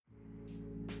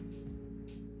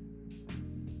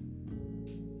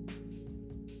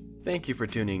Thank you for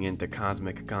tuning in to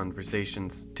Cosmic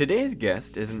Conversations. Today's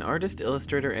guest is an artist,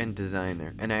 illustrator, and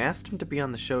designer, and I asked him to be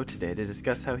on the show today to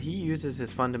discuss how he uses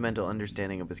his fundamental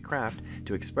understanding of his craft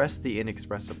to express the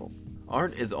inexpressible.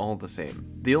 Art is all the same.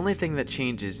 The only thing that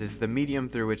changes is the medium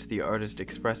through which the artist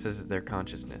expresses their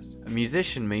consciousness. A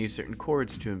musician may use certain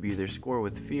chords to imbue their score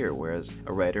with fear, whereas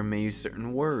a writer may use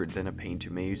certain words and a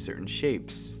painter may use certain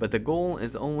shapes. But the goal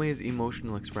is always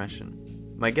emotional expression.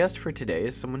 My guest for today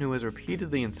is someone who has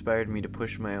repeatedly inspired me to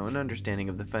push my own understanding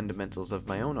of the fundamentals of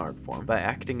my own art form by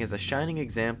acting as a shining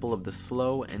example of the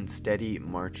slow and steady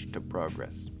march to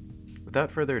progress. Without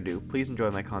further ado, please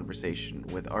enjoy my conversation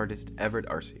with artist Everett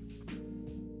Arce.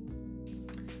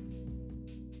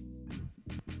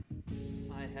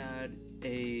 I had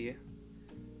a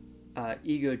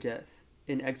ego death,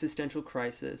 an existential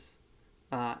crisis,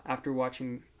 after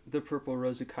watching The Purple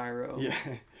Rose of Cairo. Yeah.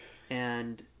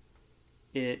 And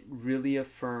it really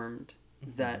affirmed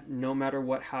that no matter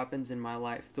what happens in my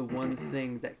life, the one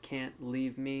thing that can't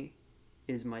leave me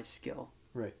is my skill.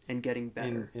 Right. And getting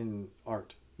better. In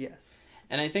art. Yes.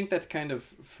 And I think that's kind of,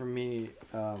 for me,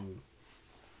 a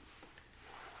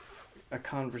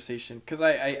conversation. Because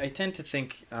I tend to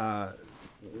think,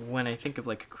 when I think of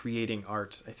like creating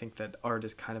art, I think that art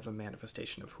is kind of a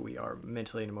manifestation of who we are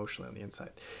mentally and emotionally on the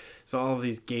inside. So all of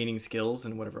these gaining skills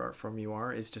in whatever art form you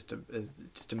are is just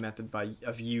a method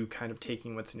of you kind of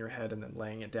taking what's in your head and then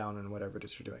laying it down in whatever it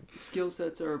is you're doing. Skill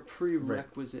sets are a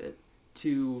prerequisite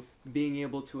to being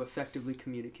able to effectively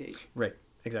communicate. Right.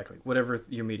 Exactly. Whatever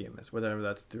your medium is, whether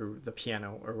that's through the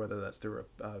piano or whether that's through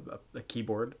a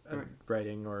keyboard, right.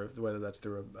 Writing, or whether that's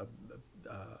through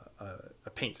a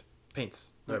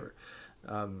paints, whatever.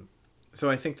 Right.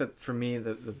 So I think that for me,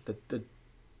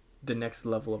 the next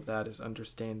level of that is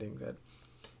understanding that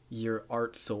your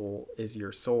art soul is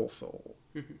your soul.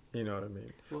 Mm-hmm. You know what I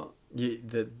mean? Well,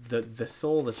 the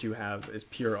soul that you have is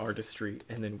pure artistry,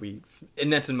 and then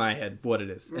and that's in my head what it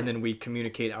is, right. And then we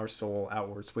communicate our soul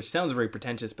outwards, which sounds very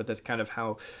pretentious, but that's kind of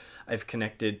how I've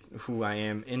connected who I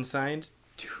am inside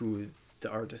to who the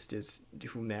artist is,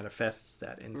 who manifests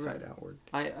that inside outward.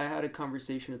 I had a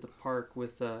conversation at the park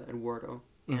with Eduardo,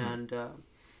 mm-hmm. and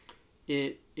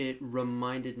it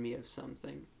reminded me of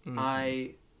something.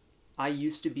 Mm-hmm. I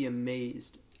used to be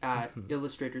amazed at mm-hmm.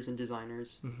 illustrators and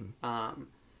designers, mm-hmm.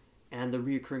 And the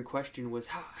reoccurring question was,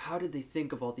 how did they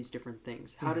think of all these different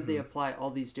things? How did they mm-hmm. apply all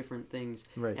these different things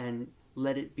right. and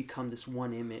let it become this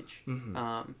one image?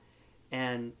 Mm-hmm.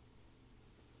 And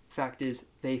fact is,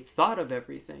 they thought of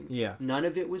everything. Yeah. None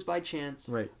of it was by chance.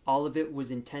 Right. All of it was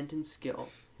intent and skill.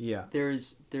 Yeah.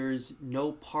 There's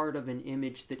no part of an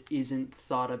image that isn't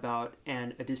thought about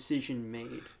and a decision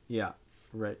made. Yeah.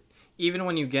 Right. Even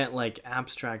when you get like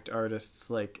abstract artists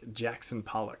like Jackson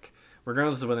Pollock,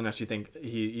 regardless of whether or not you think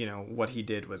what he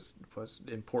did was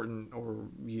important, or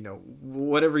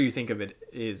whatever you think of it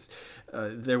is,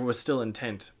 there was still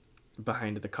intent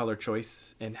behind the color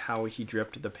choice and how he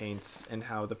dripped the paints and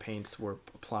how the paints were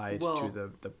applied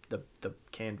to the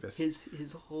canvas.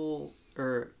 His whole,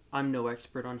 I'm no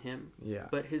expert on him. Yeah.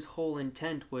 But his whole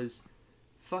intent was,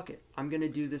 fuck it, I'm gonna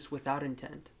do this without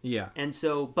intent. Yeah. And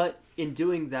so, but in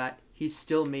doing that, he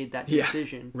still made that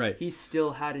decision. Yeah, right. He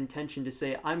still had intention to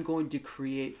say, I'm going to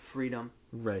create freedom.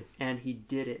 Right. And he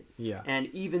did it. Yeah. And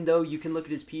even though you can look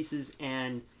at his pieces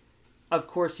and, of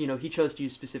course, he chose to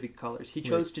use specific colors. He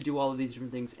chose to do all of these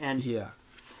different things and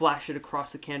flash it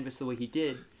across the canvas the way he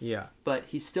did. Yeah. But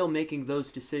he's still making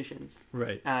those decisions.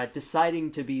 Right.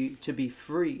 Deciding to be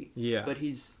free. Yeah. But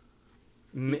he's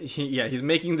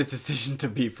making the decision to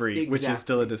be free, exactly. Which is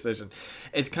still a decision.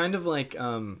 It's kind of like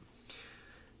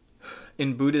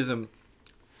in Buddhism,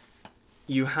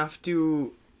 you have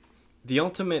to, the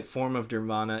ultimate form of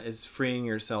nirvana is freeing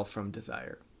yourself from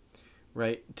desire,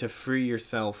 right? To free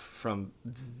yourself from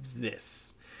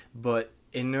this. But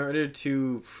in order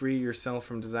to free yourself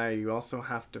from desire, you also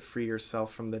have to free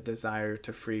yourself from the desire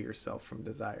to free yourself from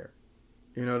desire.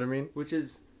 You know what I mean? Which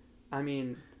is,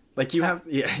 like you have,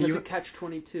 that's a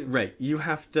catch-22. Right. You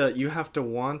have to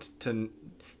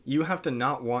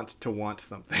not want to want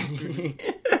something.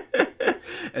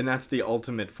 And that's the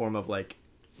ultimate form of like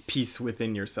peace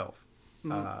within yourself.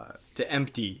 Mm-hmm. To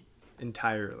empty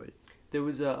entirely. There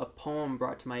was a poem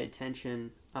brought to my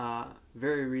attention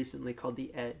very recently called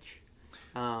The Edge.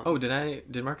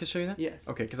 Did Marcus show you that? Yes.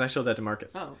 Okay, because I showed that to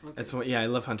Marcus. Oh, okay. I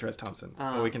love Hunter S. Thompson.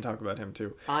 We can talk about him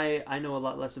too. I know a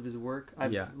lot less of his work.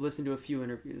 I've listened to a few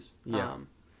interviews. Yeah.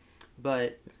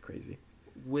 But it's crazy.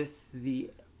 With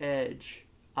The Edge,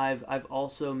 I've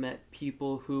also met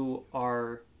people who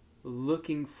are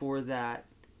looking for that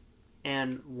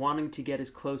and wanting to get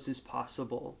as close as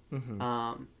possible.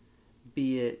 Mm-hmm.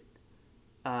 Be it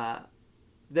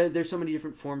there's so many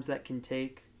different forms that can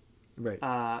take. Right.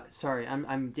 Sorry,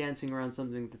 I'm dancing around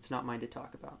something that's not mine to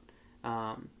talk about.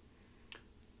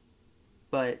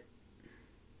 But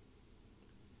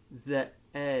the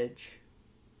edge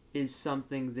is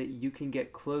something that you can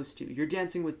get close to. You're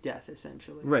dancing with death,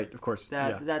 essentially. Right, of course.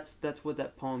 That's what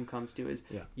that poem comes to, is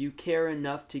you care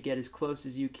enough to get as close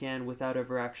as you can without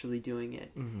ever actually doing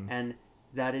it. Mm-hmm. And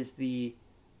that is the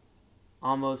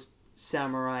almost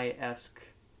samurai-esque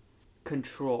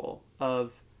control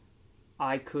of,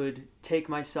 I could take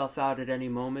myself out at any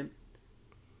moment,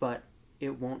 but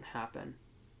it won't happen.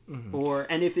 Mm-hmm.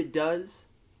 And if it does,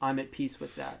 I'm at peace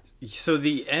with that. So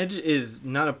The Edge is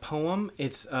not a poem.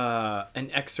 It's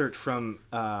an excerpt from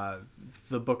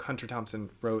the book Hunter Thompson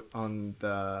wrote on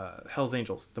the Hells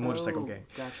Angels, the motorcycle gang.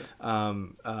 Gotcha.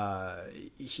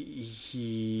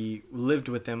 He lived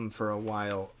with them for a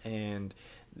while, and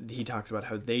he talks about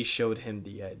how they showed him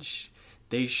the edge.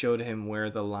 They showed him where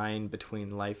the line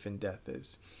between life and death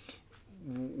is,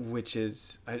 which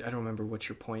is, I don't remember what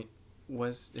your point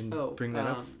was in bringing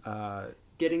that up.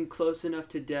 Getting close enough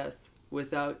to death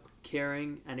without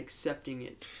caring and accepting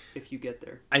it if you get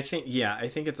there. I think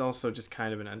it's also just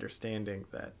kind of an understanding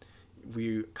that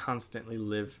we constantly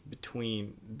live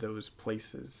between those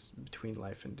places, between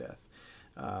life and death.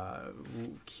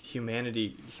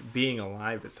 Humanity, being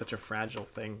alive, is such a fragile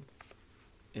thing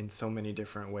in so many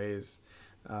different ways.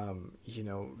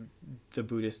 The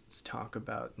Buddhists talk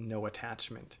about no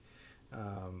attachment,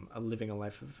 living a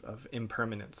life of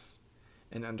impermanence,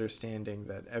 and understanding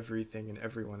that everything and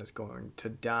everyone is going to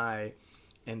die,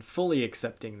 and fully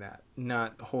accepting that,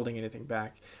 not holding anything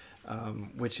back,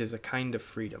 which is a kind of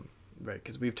freedom, right?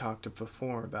 Because we've talked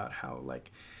before about how,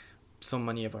 like, so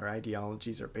many of our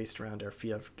ideologies are based around our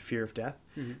fear of death.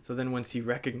 Mm-hmm. So then once you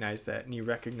recognize that, and you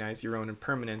recognize your own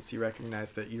impermanence, you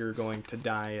recognize that you're going to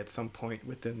die at some point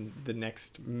within the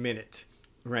next minute,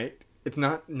 right? It's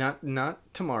not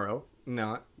tomorrow,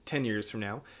 not 10 years from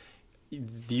now.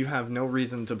 You have no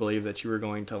reason to believe that you are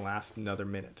going to last another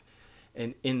minute.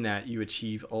 And in that, you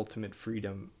achieve ultimate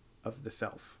freedom of the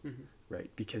self, mm-hmm. right?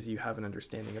 Because you have an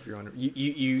understanding of your own...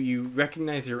 You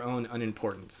recognize your own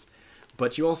unimportance,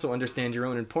 but you also understand your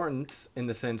own importance in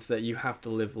the sense that you have to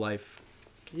live life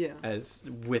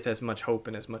with as much hope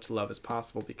and as much love as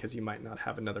possible, because you might not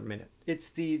have another minute. It's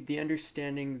the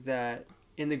understanding that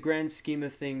in the grand scheme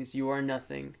of things, you are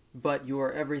nothing, but you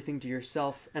are everything to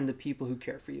yourself and the people who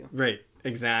care for you. Right.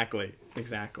 Exactly.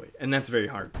 And that's very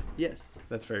hard. Yes.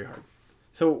 That's very hard.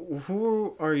 So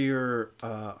who are your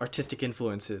artistic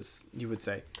influences, you would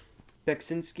say?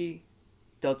 Beksinski,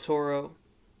 Del Toro,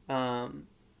 Mary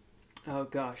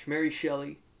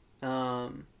Shelley,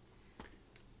 Bram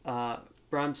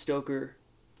Stoker,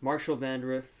 Marshall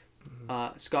Vandross,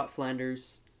 Mm-hmm. Scott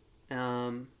Flanders,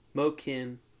 Mo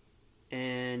Kim,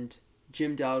 and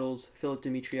Jim Dowdles, Philip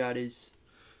Demetriades.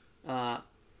 And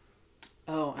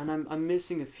I'm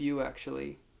missing a few,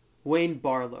 actually. Wayne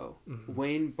Barlow. Mm-hmm.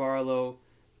 Wayne Barlow,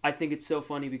 I think it's so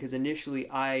funny because initially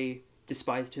I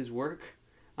despised his work.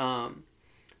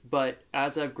 But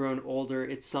as I've grown older,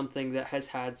 it's something that has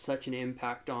had such an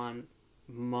impact on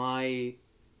my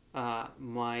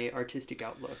artistic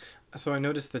outlook. So I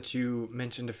noticed that you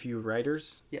mentioned a few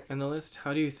writers Yes. in the list.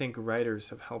 How do you think writers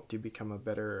have helped you become a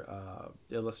better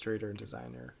illustrator and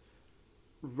designer?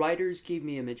 Writers gave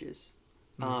me images.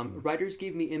 Writers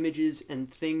gave me images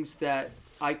and things that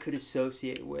I could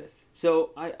associate with.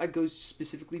 So I go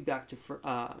specifically back to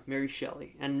Mary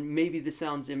Shelley, and maybe this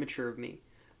sounds immature of me,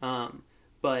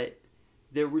 but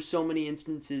there were so many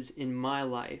instances in my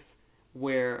life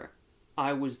where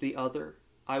I was the other.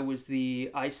 I was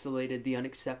the isolated, the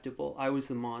unacceptable. I was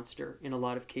the monster in a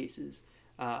lot of cases.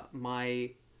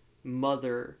 My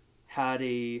mother had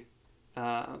a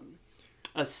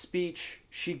speech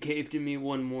she gave to me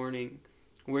one morning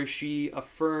where she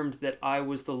affirmed that I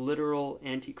was the literal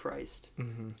Antichrist.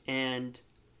 Mm-hmm. And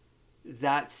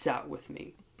that sat with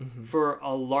me. Mm-hmm. For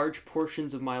a large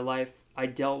portions of my life, I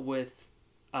dealt with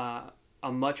a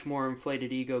much more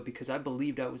inflated ego because I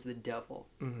believed I was the devil.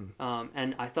 Mm-hmm.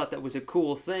 And I thought that was a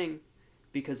cool thing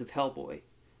because of Hellboy,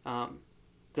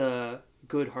 the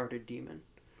good-hearted demon.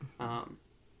 Mm-hmm.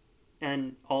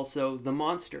 And also the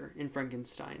monster in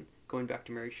Frankenstein, going back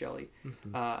to Mary Shelley.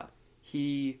 Mm-hmm.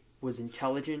 He was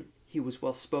intelligent, he was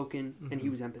well-spoken, Mm-hmm. and he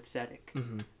was empathetic.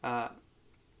 Mm-hmm.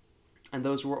 And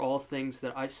those were all things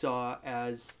that I saw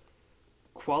as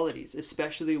qualities,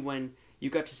 especially when you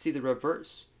got to see the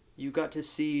reverse. You got to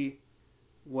see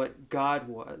what God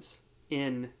was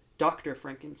in Dr.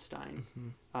 Frankenstein.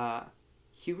 Mm-hmm.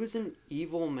 He was an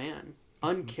evil man,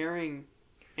 uncaring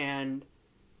and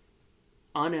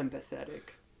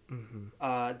unempathetic.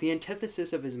 Mm-hmm. The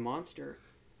antithesis of his monster.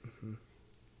 Mm-hmm.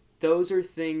 Those are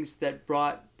things that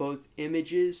brought both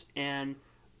images and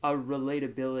a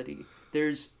relatability.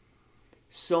 There's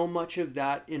so much of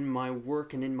that in my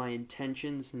work and in my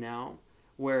intentions now,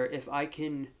 where if I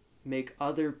can make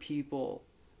other people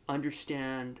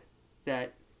understand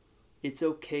that it's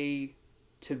okay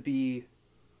to be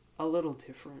a little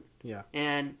different. Yeah.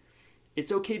 And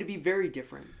it's okay to be very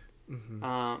different.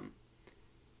 Mm-hmm.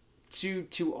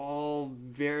 To all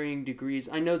varying degrees.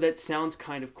 I know that sounds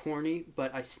kind of corny,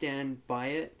 but I stand by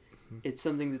it. Mm-hmm. It's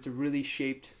something that's really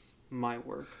shaped my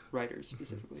work, writers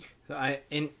specifically. So I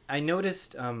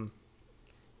noticed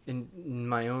in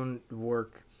my own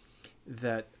work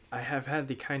that I have had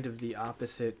the kind of the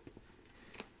opposite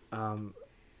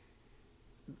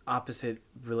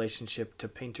relationship to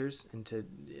painters and to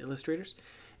illustrators,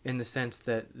 in the sense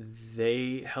that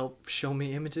they help show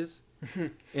me images.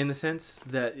 In the sense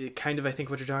that it kind of, I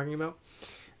think what you're talking about,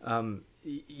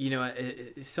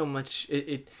 it's so much,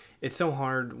 it's so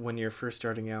hard when you're first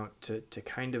starting out to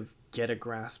kind of get a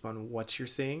grasp on what you're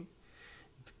seeing,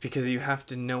 because you have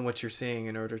to know what you're seeing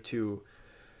in order to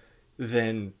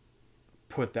then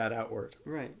put that outward.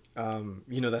 Right.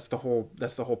 That's the whole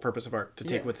purpose of art, to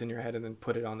take what's in your head and then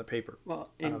put it on the paper. Well,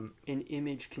 an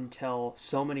image can tell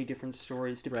so many different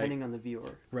stories depending on the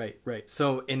viewer. Right.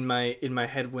 So in my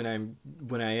head, when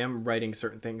I am writing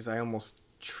certain things, I almost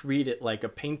treat it like a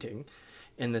painting,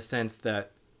 in the sense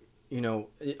that,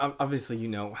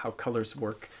 obviously how colors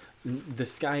work. The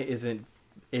sky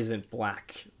isn't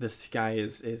black. The sky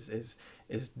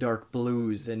is dark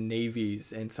blues and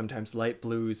navies and sometimes light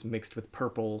blues mixed with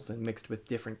purples and mixed with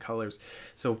different colors.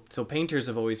 So painters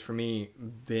have always, for me,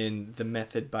 been the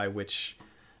method by which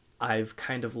I've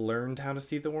kind of learned how to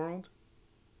see the world.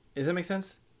 Does that make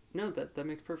sense? No, that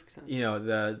makes perfect sense.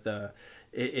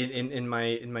 In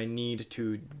my need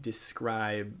to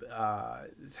describe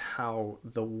how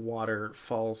the water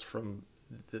falls from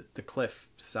the cliff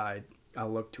side,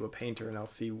 I'll look to a painter and I'll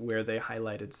see where they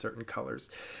highlighted certain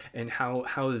colors and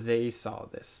how they saw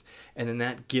this. And then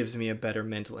that gives me a better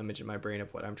mental image in my brain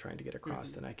of what I'm trying to get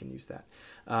across, and I can use that.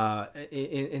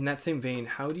 In that same vein,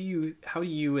 how do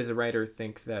you as a writer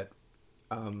think that...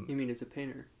 You mean as a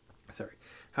painter? Sorry.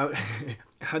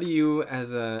 How do you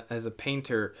as a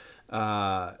painter,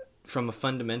 from a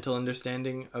fundamental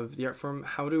understanding of the art form,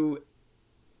 how do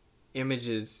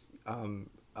images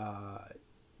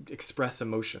express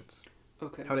emotions?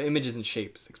 Okay. How do images and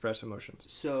shapes express emotions?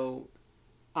 So,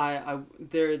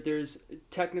 there's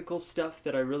technical stuff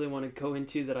that I really want to go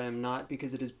into that I am not,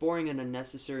 because it is boring and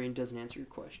unnecessary and doesn't answer your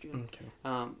question. Okay.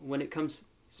 When it comes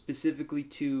specifically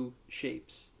to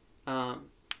shapes,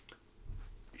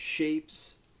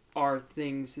 shapes are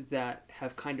things that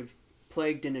have kind of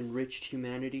plagued and enriched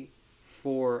humanity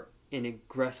for an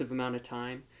aggressive amount of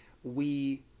time.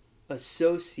 We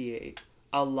associate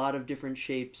a lot of different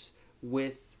shapes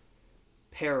with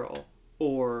peril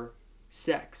or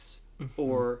sex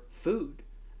or food.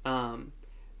 A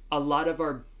lot of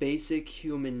our basic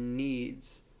human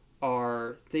needs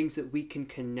are things that we can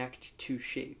connect to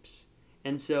shapes.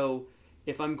 And so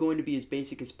if I'm going to be as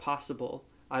basic as possible,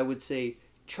 I would say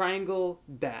triangle,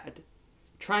 bad.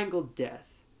 Triangle,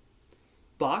 death.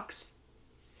 Box,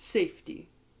 safety.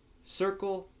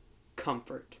 Circle,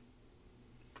 comfort.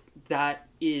 That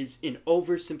is an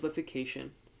oversimplification,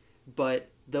 but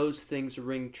those things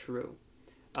ring true.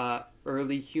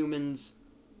 Early humans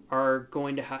are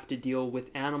going to have to deal with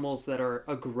animals that are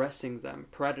aggressing them,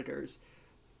 predators.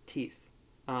 Teeth.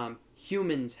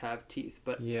 Humans have teeth,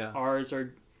 but ours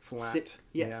are flat.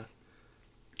 Yes.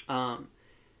 Yeah.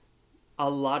 A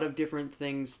lot of different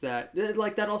things that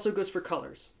also goes for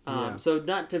colors. So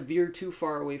not to veer too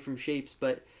far away from shapes,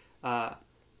 but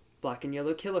black and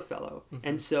yellow kill a fellow.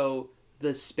 And so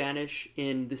the Spanish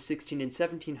in the 16 and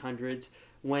 1700s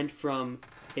went from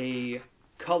a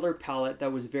color palette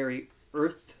that was very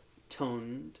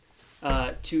earth-toned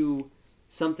to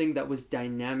something that was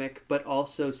dynamic, but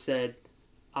also said,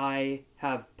 I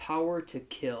have power to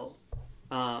kill.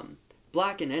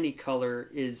 Black in any color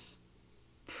is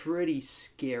pretty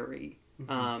scary.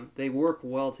 They work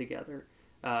well together.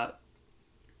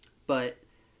 But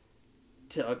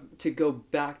to go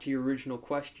back to your original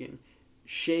question,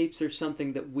 shapes are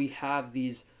something that we have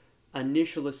these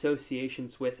initial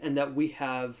associations with, and that we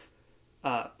have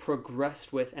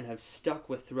progressed with and have stuck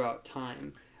with throughout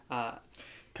time.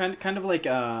 Kind of like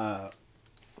I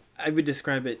would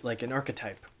describe it like an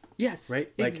archetype. Yes,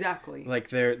 right? Exactly. Like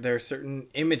there are certain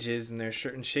images and there's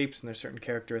certain shapes and there's certain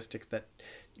characteristics that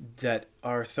that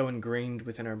are so ingrained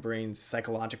within our brains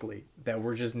psychologically that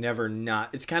we're just never not.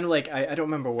 It's kind of like I don't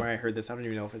remember where I heard this. I don't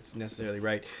even know if it's necessarily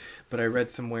right, but I read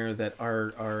somewhere that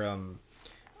our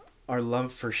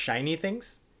love for shiny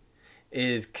things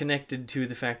is connected to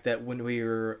the fact that when we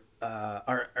were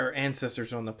our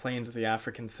ancestors on the plains of the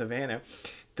African savannah,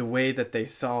 the way that they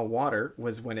saw water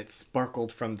was when it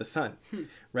sparkled from the sun,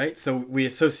 right? So we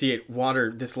associate water,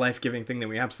 this life-giving thing that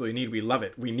we absolutely need. We love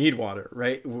it. We need water,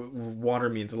 right? Water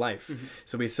means life. Mm-hmm.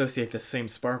 So we associate the same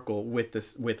sparkle with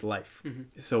life. Mm-hmm.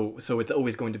 So it's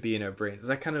always going to be in our brain. Is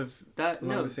that kind of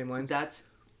along the same lines?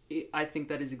 I think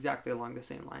that is exactly along the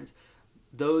same lines.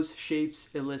 Those shapes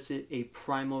elicit a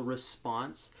primal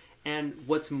response. And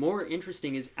what's more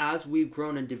interesting is as we've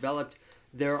grown and developed,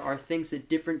 there are things that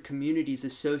different communities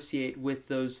associate with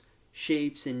those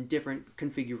shapes in different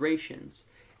configurations.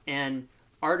 And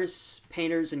artists,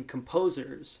 painters, and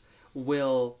composers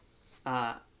will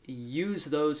use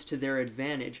those to their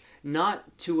advantage,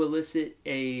 not to elicit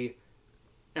a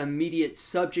immediate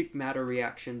subject matter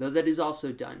reaction, though that is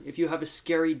also done. If you have a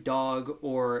scary dog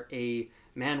or a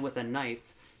man with a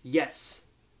knife, yes,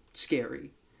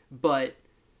 scary. But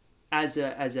as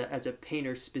a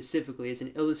painter specifically, as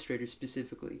an illustrator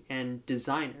specifically, and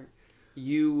designer,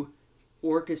 you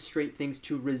orchestrate things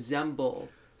to resemble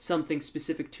something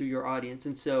specific to your audience.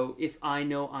 And so if I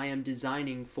know I am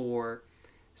designing for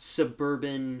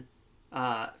suburban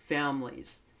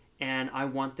families and I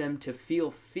want them to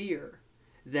feel fear,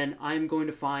 then I'm going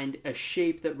to find a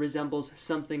shape that resembles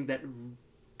something that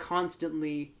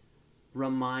constantly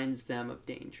reminds them of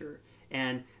danger.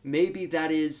 And maybe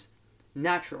that is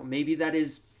natural. Maybe that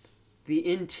is the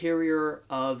interior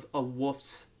of a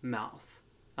wolf's mouth.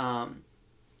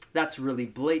 That's really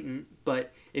blatant,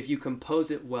 but if you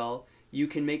compose it well, you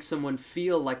can make someone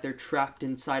feel like they're trapped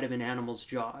inside of an animal's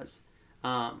jaws.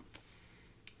 There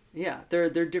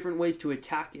are different ways to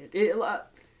attack it.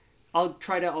 I'll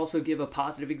try to also give a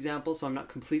positive example so I'm not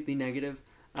completely negative.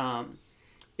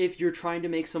 If you're trying to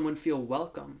make someone feel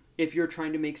welcome, if you're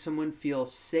trying to make someone feel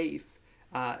safe,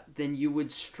 then you would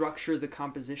structure the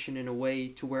composition in a way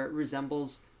to where it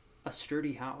resembles a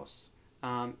sturdy house.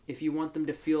 If you want them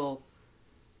to feel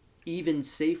even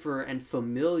safer and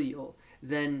familial,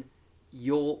 then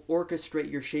you'll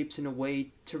orchestrate your shapes in a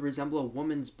way to resemble a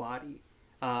woman's body,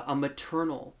 a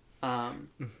maternal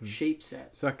shape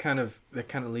set. So that kind of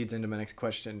leads into my next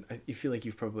question. I feel like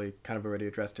you've probably kind of already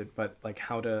addressed it, but like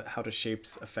how do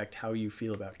shapes affect how you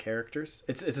feel about characters?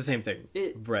 It's the same thing,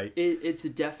 right? It's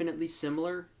definitely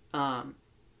similar. Similar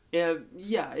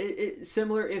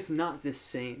if not the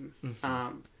same.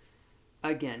 Mm-hmm.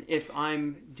 Again, if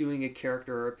I'm doing a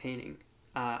character or a painting,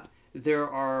 I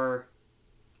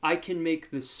can make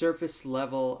the surface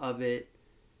level of it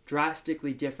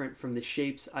drastically different from the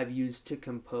shapes I've used to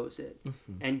compose it,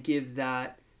 mm-hmm. and give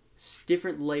that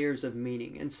different layers of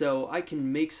meaning. And so I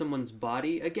can make someone's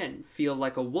body, again, feel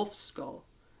like a wolf's skull.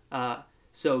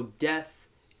 So death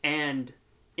and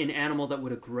an animal that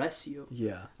would aggress you.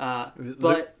 Yeah.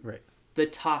 But right. The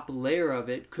top layer of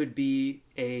it could be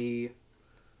a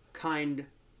kind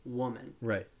woman.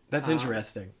 Right. That's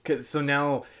interesting. 'Cause so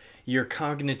now you're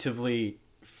cognitively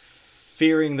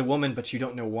fearing the woman, but you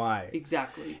don't know why.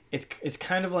 Exactly. It's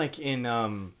kind of like in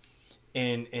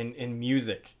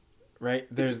music, right?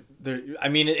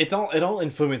 It all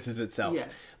influences itself.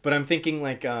 Yes. But I'm thinking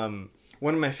like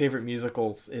one of my favorite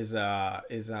musicals is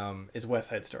West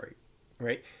Side Story,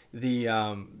 right?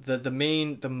 The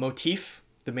main motif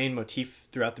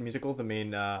throughout the musical, the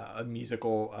main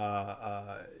musical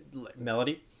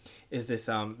melody is this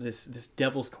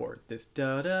devil's chord, this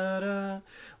da da da,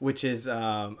 which is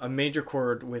a major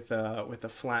chord with a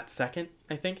flat second,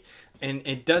 I think, and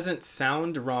it doesn't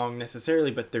sound wrong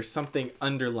necessarily, but there's something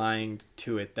underlying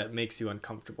to it that makes you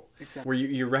uncomfortable. Exactly. Where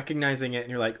you're recognizing it and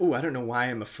you're like, oh, I don't know why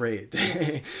I'm afraid,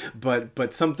 yes.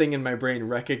 but something in my brain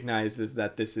recognizes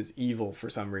that this is evil for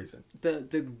some reason.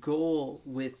 The goal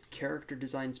with character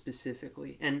design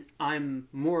specifically, and I am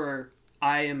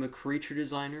a creature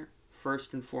designer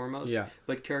first and foremost, yeah.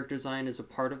 But character design is a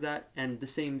part of that, and the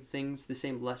same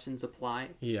lessons apply.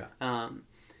 Yeah.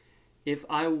 If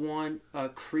I want a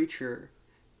creature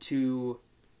to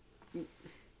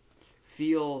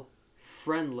feel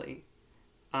friendly,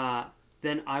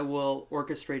 then I will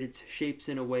orchestrate its shapes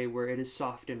in a way where it is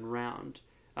soft and round.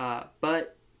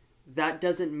 But that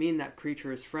doesn't mean that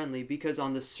creature is friendly, because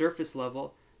on the surface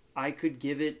level, I could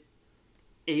give it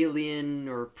alien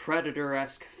or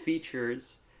predator-esque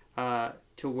features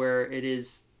to where it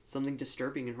is something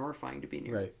disturbing and horrifying to be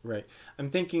near. Right. I'm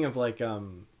thinking of like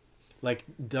like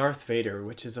Darth Vader,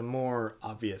 which is a more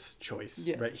obvious choice,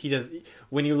 Yes. right? He does.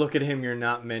 When you look at him, you're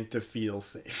not meant to feel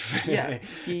safe. Yeah,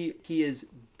 he is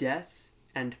death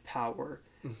and power.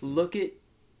 Mm-hmm.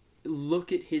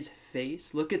 Look at his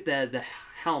face. Look at the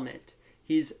helmet.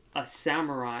 He's a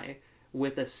samurai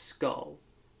with a skull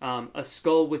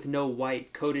with no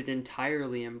white, coated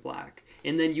entirely in black.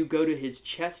 And then you go to his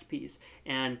chest piece,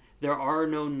 and there are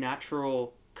no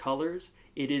natural colors.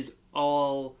 It is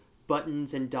all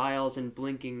buttons and dials and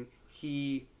blinking.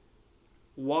 He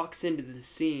walks into the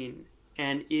scene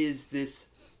and is this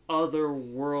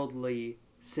otherworldly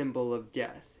symbol of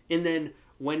death. And then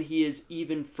when he is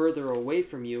even further away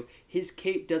from you, his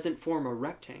cape doesn't form a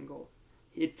rectangle.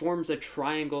 It forms a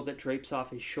triangle that drapes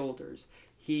off his shoulders.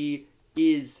 He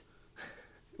is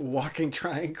walking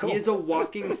triangle. He is a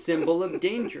walking symbol of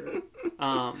danger.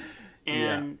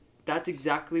 And that's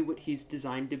exactly what he's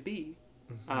designed to be.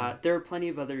 There are plenty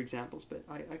of other examples, but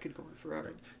I could go on forever.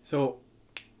 Right. So,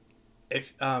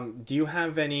 if do you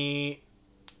have any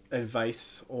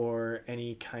advice or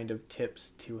any kind of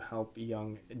tips to help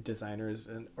young designers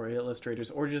or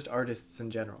illustrators or just artists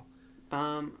in general?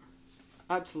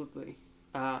 Absolutely.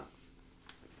 Don't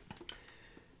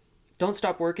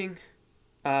stop working.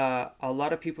 A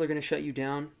lot of people are going to shut you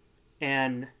down,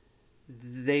 and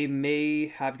they may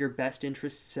have your best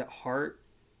interests at heart,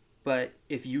 but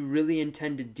if you really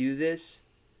intend to do this,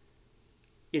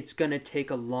 it's going to take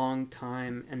a long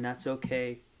time, and that's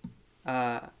okay.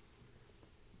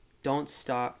 Don't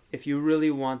stop if you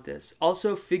really want this.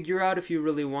 Also, figure out if you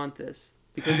really want this,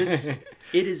 because it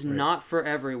is right. Not for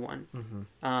everyone.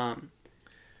 Mm-hmm.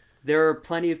 There are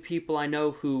plenty of people I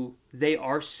know who they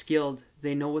are skilled,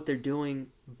 they know what they're doing,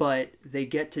 but they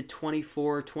get to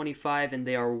 24, 25, and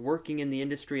they are working in the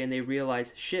industry, and they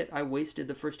realize, shit, I wasted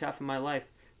the first half of my life.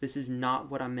 This is not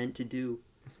what I'm meant to do.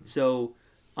 Mm-hmm. So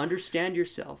understand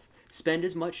yourself. Spend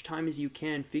as much time as you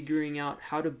can figuring out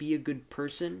how to be a good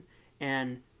person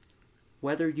and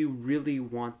whether you really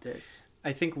want this.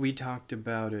 I think we talked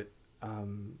about it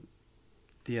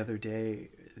the other day,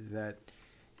 that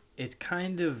it's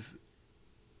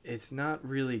not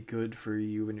really good for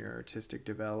you in your artistic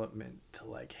development to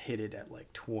like hit it at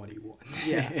like 21.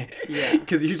 Yeah.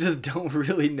 Because you just don't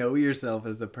really know yourself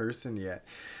as a person yet.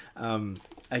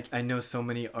 I know so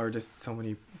many artists, so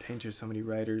many painters, so many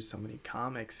writers, so many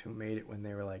comics who made it when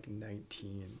they were like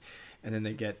 19, and then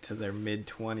they get to their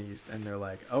mid-20s and they're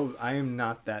like, oh, I am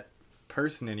not that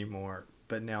person anymore,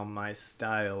 but now my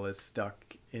style is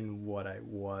stuck in what I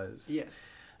was. Yes.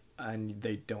 And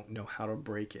they don't know how to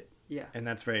break it. Yeah. And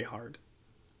that's very hard.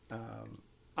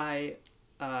 I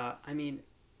mean,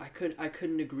 I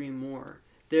couldn't agree more.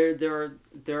 There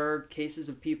are cases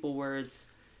of people where it's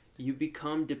you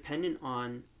become dependent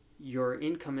on your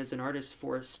income as an artist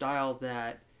for a style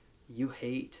that you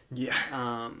hate.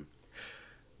 Yeah.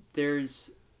 There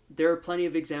are plenty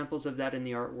of examples of that in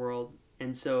the art world,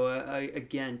 and so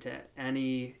again, to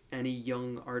any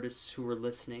young artists who are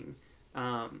listening,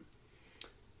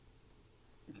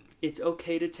 it's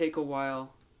okay to take a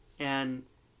while and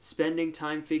spending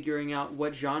time figuring out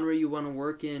what genre you want to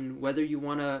work in, whether you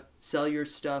want to sell your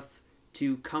stuff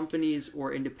to companies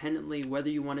or independently, whether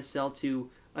you want to sell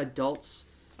to adults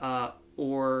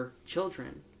or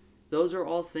children. Those are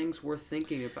all things worth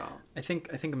thinking about. I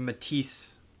think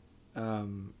Matisse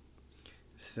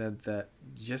said that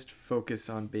just focus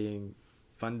on being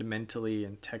fundamentally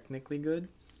and technically good,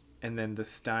 and then the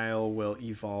style will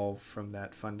evolve from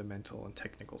that fundamental and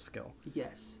technical skill.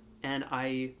 Yes, and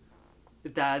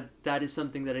that is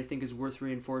something that I think is worth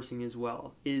reinforcing as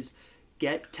well, is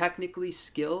get technically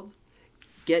skilled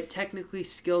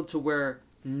to where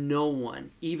no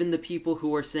one, even the people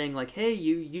who are saying like, hey,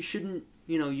 you shouldn't,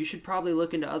 you should probably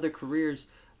look into other careers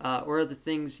or other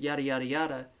things, yada, yada,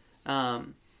 yada,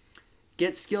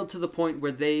 get skilled to the point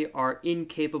where they are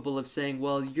incapable of saying,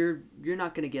 well, you're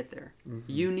not going to get there.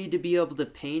 Mm-hmm. You need to be able to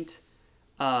paint,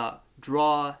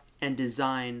 draw, and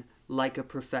design like a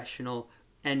professional,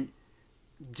 and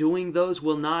doing those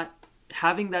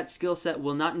having that skill set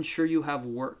will not ensure you have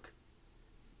work.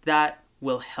 That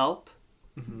will help,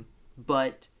 mm-hmm.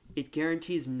 but it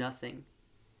guarantees nothing,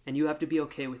 and you have to be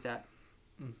okay with that.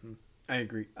 Mm-hmm. I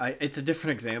agree. It's a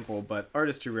different example, but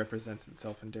artistry represents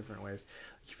itself in different ways.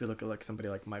 If you look at like somebody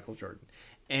like Michael Jordan.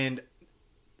 And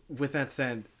with that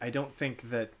said, I don't think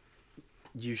that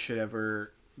you should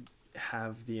ever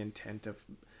have the intent of,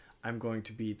 I'm going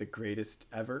to be the greatest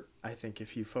ever. I think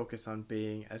if you focus on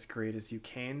being as great as you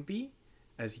can be,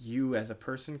 as you as a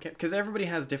person can, because everybody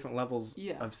has different levels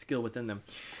of skill within them.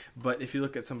 But if you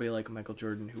look at somebody like Michael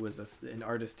Jordan, who was an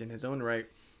artist in his own right,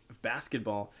 of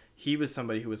basketball, he was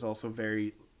somebody who was also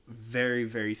very, very,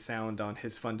 very sound on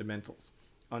his fundamentals,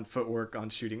 on footwork, on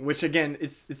shooting, which again,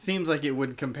 it seems like it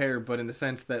would compare, but in the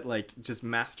sense that like just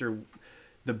master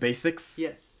the basics.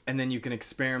 Yes. And then you can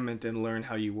experiment and learn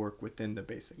how you work within the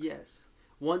basics. Yes.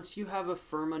 Once you have a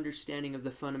firm understanding of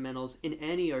the fundamentals in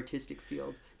any artistic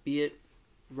field, be it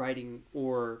writing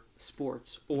or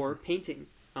sports or painting,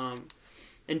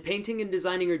 and painting and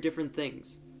designing are different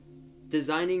things.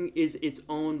 Designing is its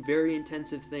own very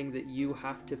intensive thing that you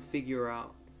have to figure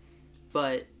out.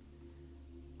 But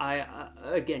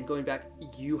again, going back,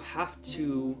 you have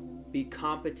to be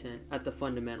competent at the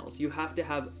fundamentals. You have to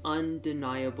have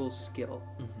undeniable skill.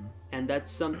 Mm-hmm. And that's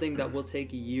something that will take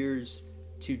years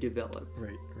to develop.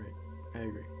 Right. I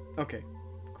agree. Okay,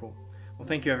 cool. Well,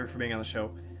 thank you, Everett, for being on the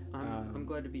show. I'm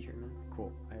glad to be here, man.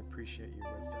 Cool. I appreciate your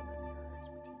wisdom and your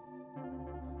expertise.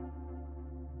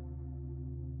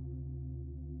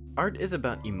 Art is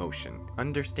about emotion,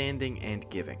 understanding, and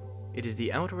giving. It is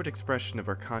the outward expression of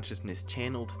our consciousness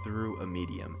channeled through a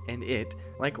medium, and it,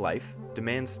 like life,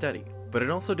 demands study, but it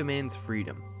also demands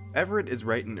freedom. Everett is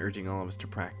right in urging all of us to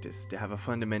practice, to have a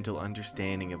fundamental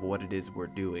understanding of what it is we're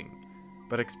doing.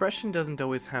 But expression doesn't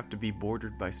always have to be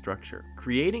bordered by structure.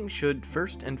 Creating should,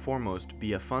 first and foremost,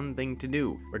 be a fun thing to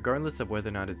do, regardless of whether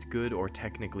or not it's good or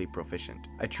technically proficient.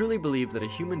 I truly believe that a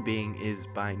human being is,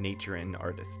 by nature, an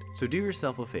artist. So do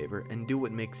yourself a favor and do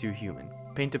what makes you human.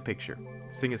 Paint a picture,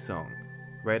 sing a song,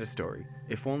 write a story,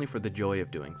 if only for the joy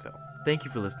of doing so. Thank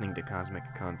you for listening to Cosmic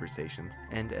Conversations,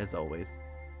 and as always,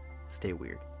 stay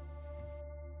weird.